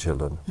 3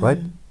 children, right?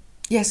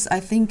 Yes, I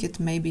think it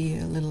may be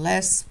a little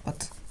less,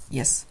 but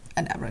yes,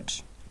 an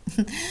average.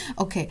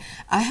 Okay,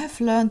 I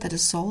have learned that a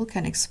soul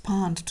can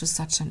expand to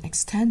such an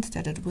extent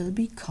that it will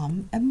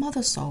become a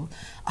mother soul.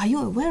 Are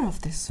you aware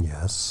of this?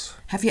 Yes.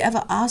 Have you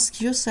ever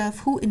asked yourself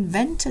who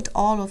invented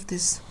all of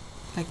this,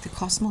 like the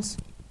cosmos?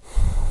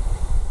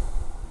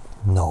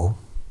 No.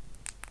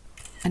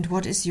 And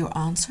what is your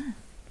answer?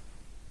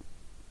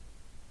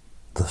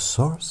 The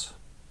source?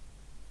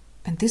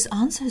 And this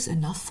answer is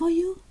enough for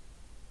you?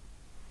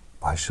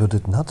 Why should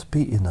it not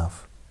be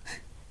enough?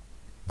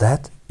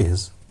 That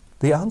is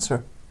the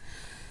answer.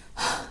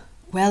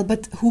 Well,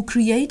 but who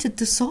created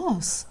the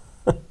source?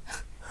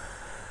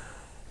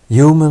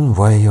 Human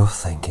way of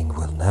thinking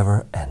will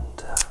never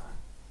end.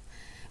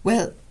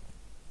 Well,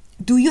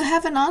 do you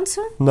have an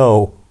answer?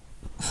 No.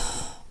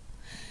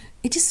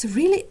 It is a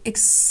really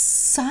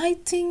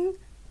exciting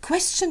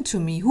question to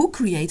me. Who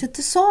created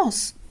the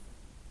source?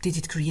 Did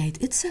it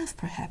create itself,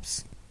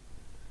 perhaps?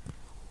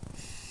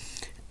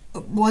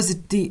 Was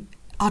it the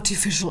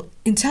artificial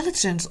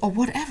intelligence or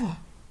whatever?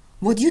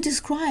 What you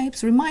describe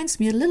reminds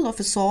me a little of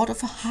a sort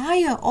of a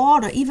higher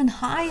order, even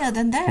higher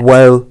than that.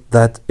 Well,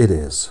 that it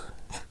is.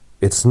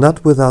 It's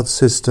not without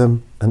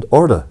system and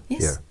order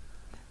here.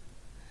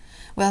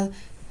 Well,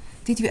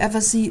 did you ever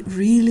see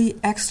really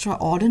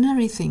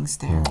extraordinary things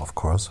there? Of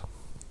course.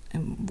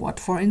 What,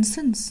 for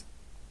instance?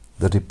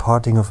 The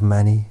departing of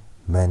many,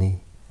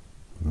 many,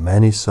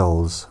 many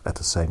souls at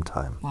the same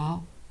time.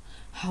 Wow.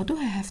 How do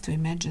I have to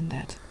imagine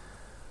that?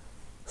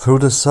 Through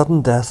the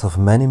sudden death of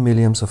many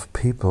millions of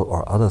people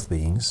or other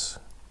beings,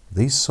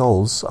 these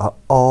souls are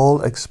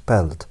all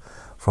expelled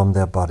from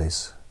their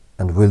bodies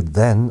and will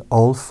then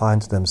all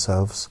find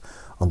themselves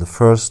on the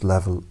first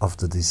level of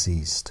the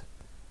deceased.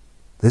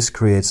 This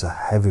creates a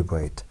heavy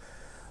weight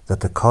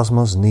that the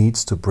cosmos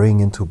needs to bring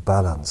into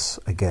balance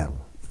again.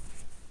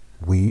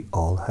 We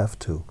all have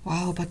to.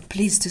 Wow, but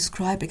please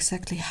describe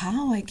exactly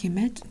how I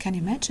can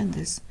imagine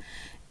this.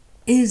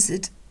 Is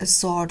it a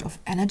sort of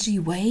energy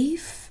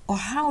wave? Or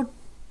how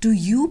do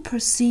you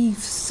perceive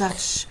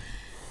such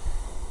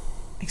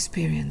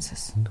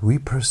experiences? We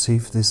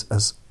perceive this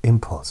as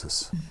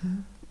impulses,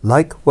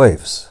 like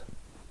waves,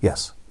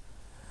 yes.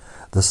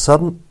 The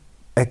sudden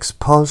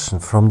expulsion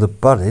from the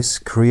bodies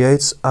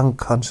creates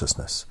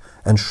unconsciousness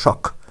and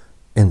shock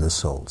in the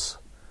souls.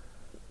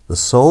 The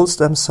souls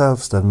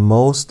themselves then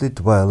mostly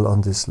dwell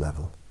on this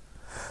level.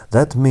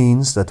 That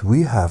means that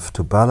we have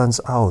to balance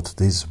out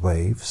these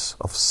waves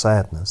of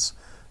sadness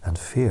and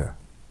fear.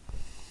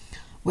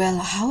 Well,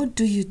 how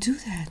do you do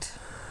that?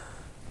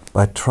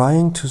 By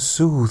trying to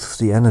soothe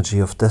the energy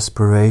of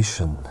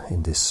desperation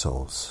in these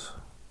souls.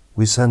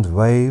 We send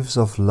waves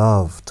of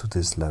love to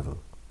this level.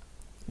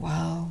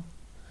 Wow.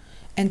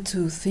 And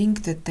to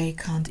think that they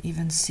can't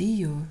even see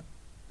you.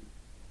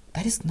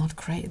 That is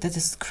that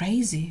is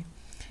crazy.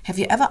 Have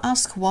you ever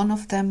asked one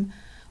of them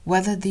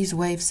whether these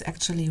waves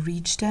actually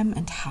reach them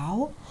and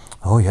how?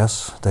 Oh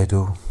yes, they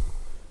do.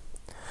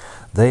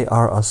 They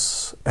are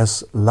as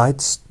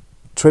light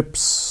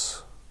strips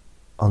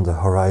on the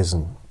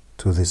horizon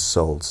to these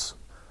souls.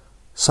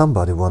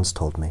 Somebody once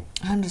told me.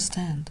 I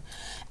understand.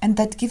 And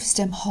that gives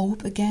them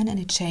hope again and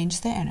it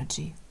changes their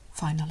energy,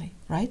 finally,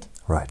 right?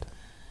 Right.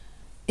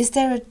 Is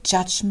there a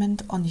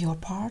judgment on your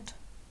part?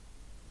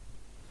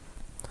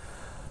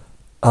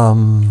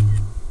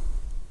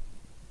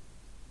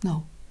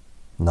 No.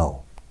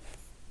 No.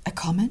 A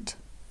comment?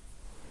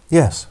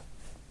 Yes.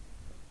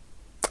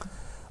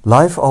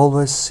 Life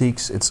always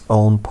seeks its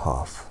own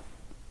path,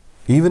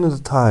 even in the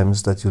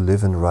times that you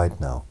live in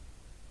right now.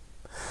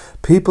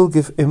 People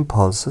give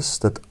impulses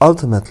that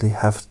ultimately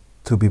have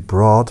to be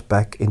brought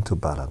back into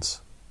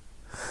balance.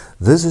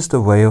 This is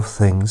the way of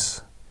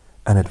things,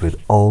 and it will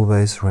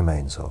always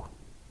remain so.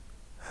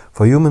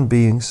 For human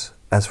beings,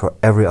 as for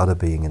every other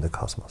being in the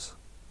cosmos.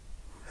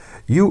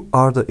 You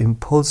are the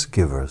impulse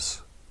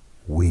givers.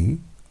 We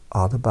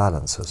are the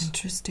balancers.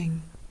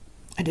 Interesting.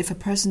 And if a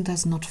person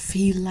does not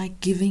feel like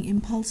giving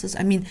impulses,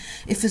 I mean,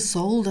 if a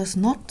soul does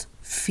not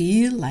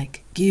feel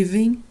like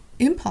giving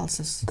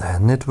impulses,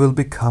 then it will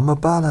become a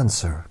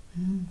balancer.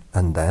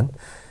 And then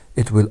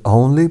it will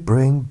only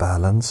bring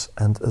balance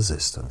and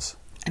assistance.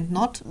 and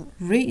not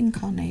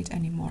reincarnate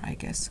anymore, I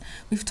guess.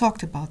 We've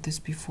talked about this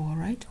before,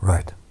 right?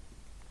 Right.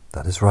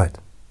 That is right.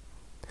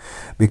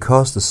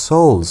 Because the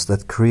souls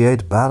that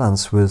create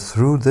balance will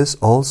through this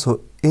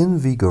also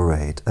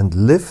invigorate and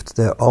lift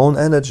their own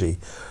energy.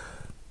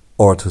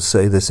 Or to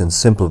say this in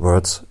simple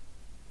words,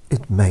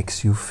 it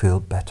makes you feel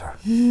better.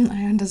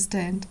 I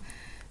understand.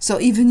 So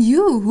even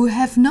you who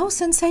have no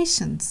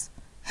sensations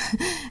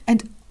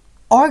and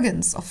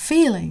organs of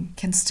feeling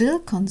can still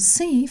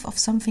conceive of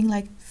something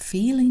like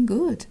feeling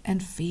good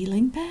and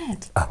feeling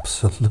bad.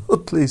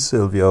 Absolutely,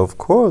 Sylvia, of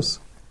course.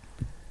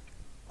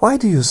 Why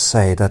do you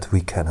say that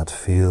we cannot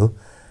feel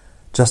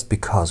just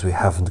because we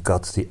haven't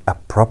got the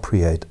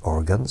appropriate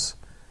organs?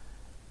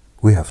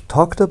 We have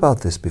talked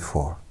about this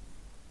before.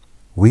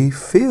 We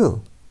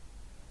feel.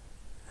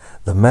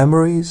 The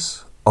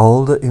memories,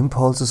 all the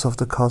impulses of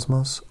the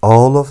cosmos,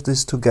 all of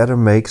this together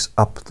makes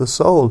up the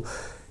soul.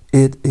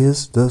 It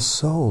is the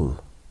soul.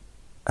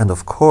 And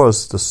of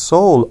course, the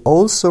soul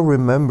also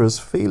remembers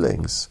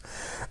feelings,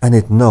 and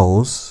it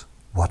knows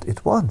what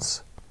it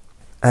wants,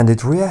 and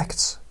it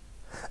reacts,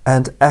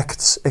 and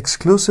acts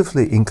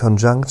exclusively in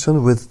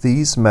conjunction with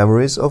these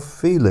memories of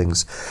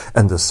feelings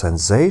and the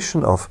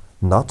sensation of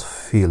not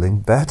feeling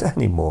bad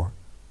anymore.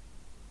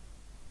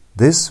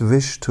 This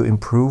wish to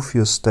improve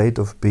your state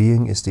of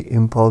being is the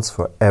impulse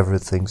for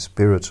everything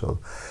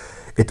spiritual.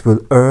 It will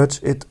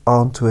urge it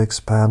on to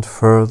expand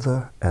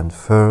further and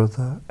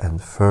further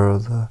and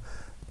further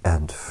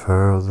and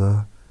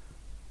further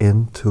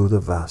into the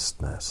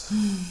vastness.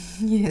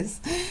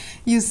 Yes,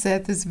 you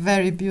said this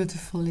very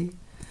beautifully.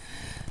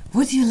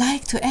 Would you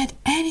like to add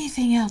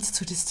anything else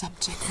to this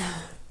subject now?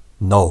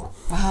 No.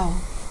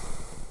 Wow.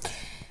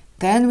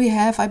 Then we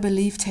have, I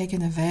believe,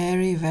 taken a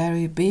very,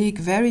 very big,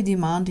 very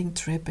demanding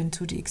trip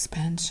into the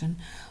expansion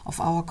of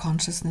our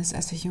consciousness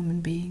as a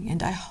human being,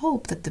 and I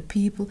hope that the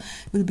people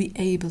will be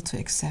able to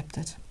accept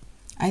it.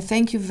 I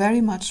thank you very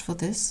much for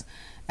this,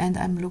 and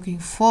I'm looking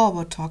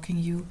forward talking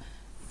you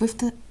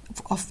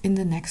in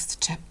the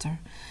next chapter.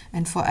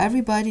 And for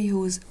everybody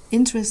who is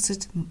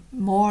interested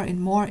more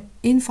in more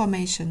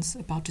informations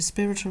about the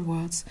spiritual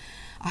worlds,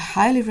 I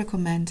highly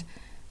recommend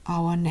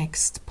our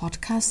next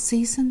podcast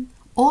season,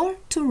 or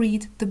to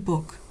read the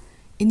book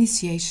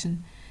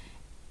Initiation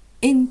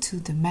into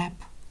the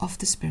Map of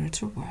the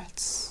Spiritual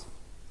Worlds.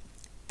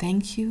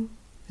 Thank you,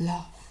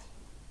 love.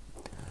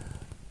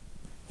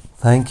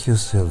 Thank you,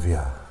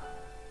 Sylvia,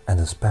 and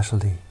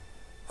especially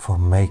for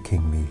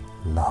making me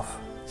love.